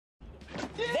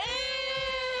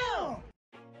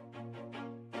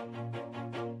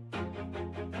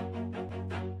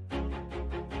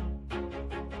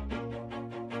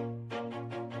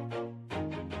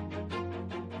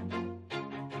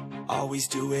Always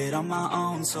do it on my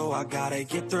own, so I gotta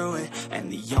get through it.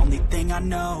 And the only thing I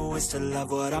know is to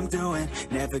love what I'm doing.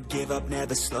 Never give up,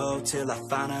 never slow, till I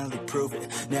finally prove it.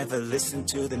 Never listen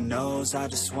to the no's, I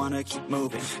just wanna keep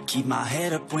moving. Keep my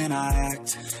head up when I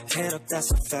act, head up,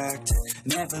 that's a fact.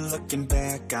 Never looking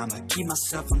back, I'ma keep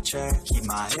myself on track. Keep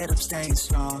my head up, staying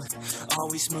strong,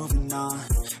 always moving on.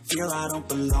 Feel I don't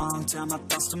belong, tell my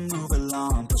thoughts to move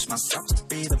along. Push myself to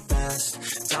be the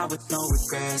best, die with no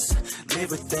regrets.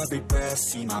 Live with every breath,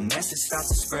 see my message start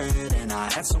to spread. And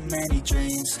I had so many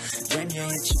dreams, when you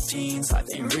hit your teens, life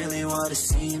ain't really what it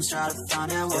seems. Try to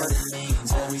find out what it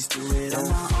means. Always do it on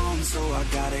my own, so I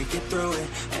gotta get through it.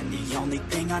 And the only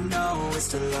thing I know is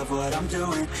to love what I'm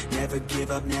doing. Never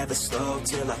give up, never slow,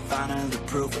 till I finally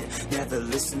prove it. Never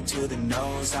listen to the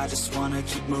no's, I just wanna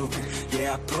keep moving.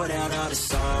 Yeah, I put out all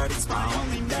this art, it's my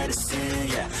only medicine.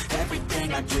 Yeah,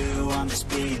 everything I do, I'm just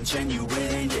being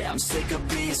genuine. Yeah, I'm sick of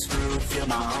being screwed, feel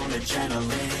my own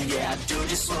adrenaline. Yeah, I do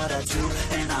just what I do,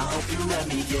 and I hope you let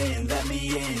me in,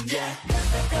 yeah.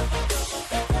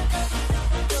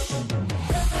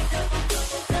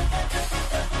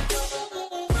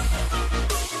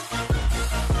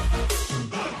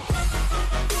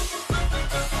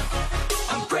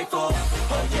 I'm grateful,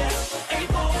 oh yeah,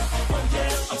 able, oh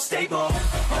yeah, I'm stable,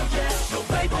 oh yeah, no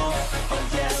label, oh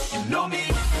yeah, you know me,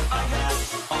 I have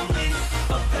only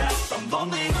a path, I'm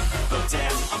lonely, but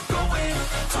damn, I'm going to win.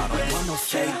 I don't want no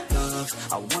fake love,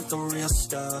 I want the real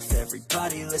stuff.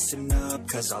 Everybody listen up,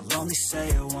 cause I'll only say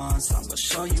it once. I'm gonna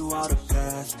show you all the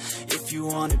path, if you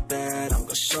want it bad. I'm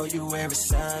gonna show you where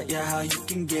it's at, yeah, how you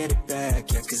can get it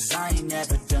back. Yeah, cause I ain't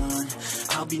never done,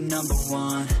 I'll be number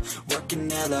one. Working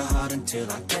hella hard until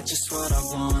I get just what I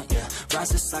want, yeah.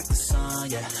 Rise just like the sun,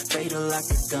 yeah, fatal like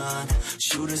a gun.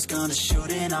 Shooter's gonna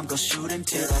shoot and I'm gonna shoot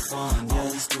until I won, yeah.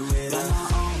 Always do it on my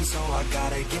own, so I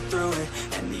gotta get through it.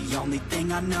 And the only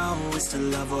thing I know is to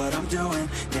love what I'm doing.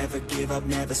 Never give up,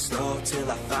 never slow, till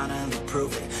I finally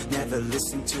prove it. Never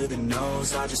listen to the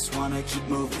no's, I just wanna keep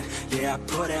moving. Yeah, I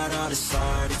put out all this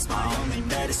art, it's my only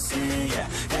medicine. Yeah,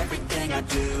 everything I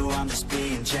do, I'm just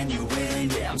being genuine.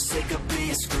 Yeah, I'm sick of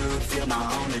being screwed, feel my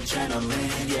own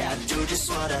adrenaline. Yeah, I do just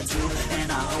what I do,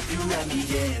 and I hope you let me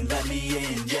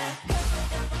in, yeah.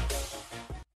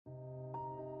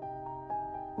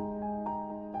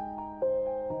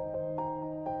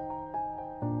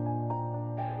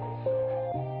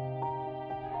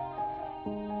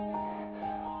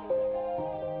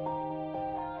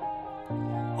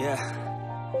 Yeah.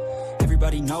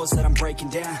 Everybody knows that I'm breaking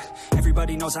down.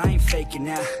 Everybody knows I ain't faking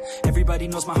now. Everybody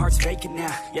knows my heart's vacant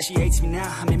now. Yeah, she hates me now,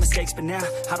 I made mistakes but now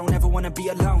I don't ever wanna be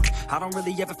alone. I don't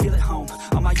really ever feel at home,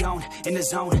 on my own, in the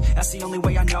zone. That's the only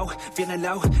way I know, feeling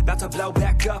low, about to blow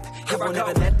back up. I won't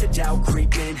ever let the doubt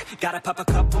creep in. Gotta pop a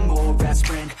couple more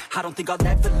aspirin. I don't think I'll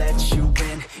ever let you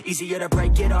in. Easier to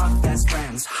break it off as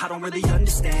friends. I don't really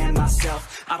understand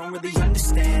myself, I don't really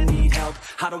understand, need help.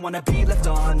 I don't wanna be left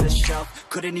on the shelf.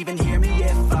 Couldn't even hear me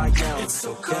if I yelled. It's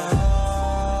so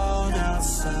cold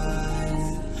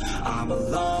outside, I'm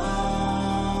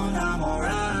alone, I'm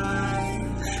alright.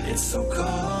 It's so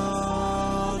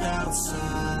cold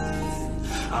outside,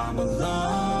 I'm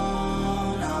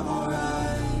alone, I'm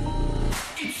alright.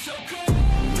 It's so cold.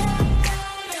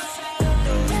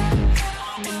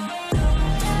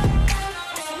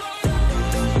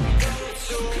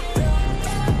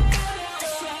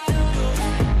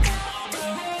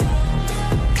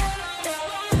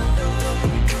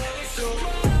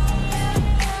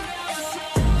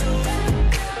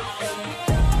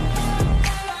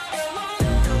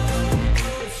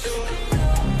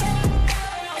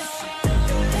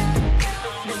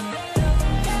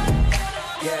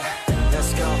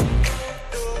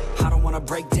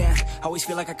 Break down, always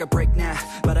feel like I could break now,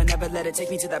 but I never let it take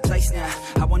me to that place now.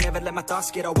 I won't ever let my thoughts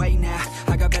get away now.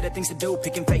 I got better things to do,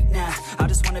 picking fate now. I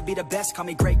just wanna be the best, call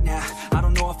me great now. I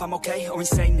don't know if I'm okay or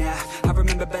insane now. I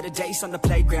remember better days on the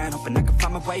playground, hoping I can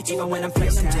find my way even when I'm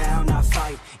feeling down. I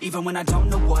fight, even when I don't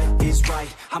know what is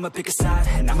right. I'ma pick a side,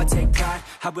 and I'ma take pride.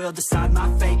 I will decide my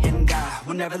fate, and I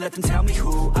will never let them tell me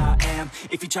who I am.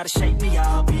 If you try to shape me,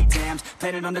 I'll be damned.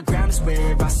 Planet on the ground is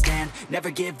where I stand. Never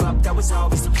give up, that was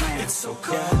always the plan. It's so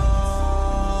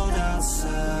cold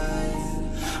outside,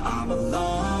 I'm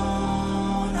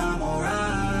alone, I'm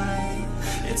alright.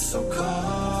 It's so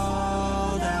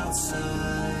cold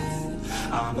outside,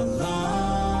 I'm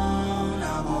alone,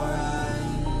 I'm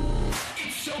alright.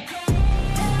 It's so cold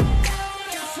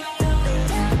outside, I'm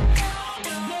alone.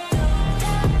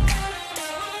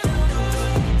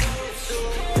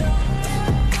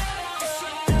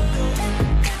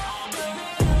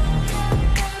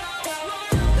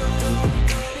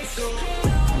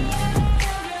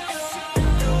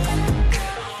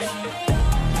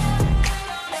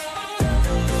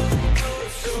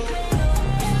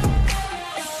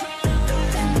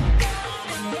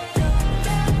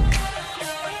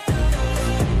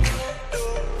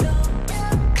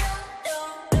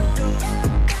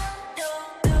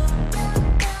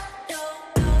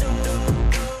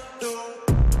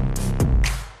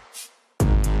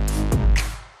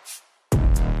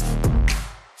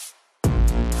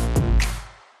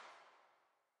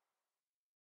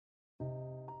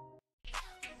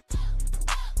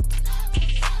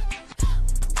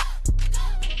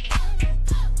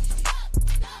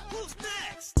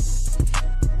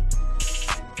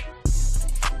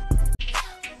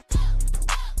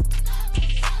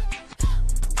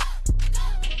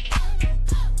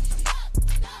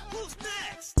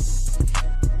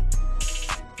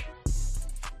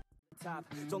 top.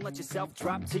 Don't let yourself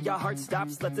drop till your heart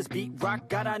stops. Let this beat rock.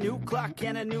 Got a new clock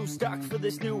and a new stock for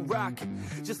this new rock.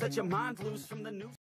 Just let your mind loose from the new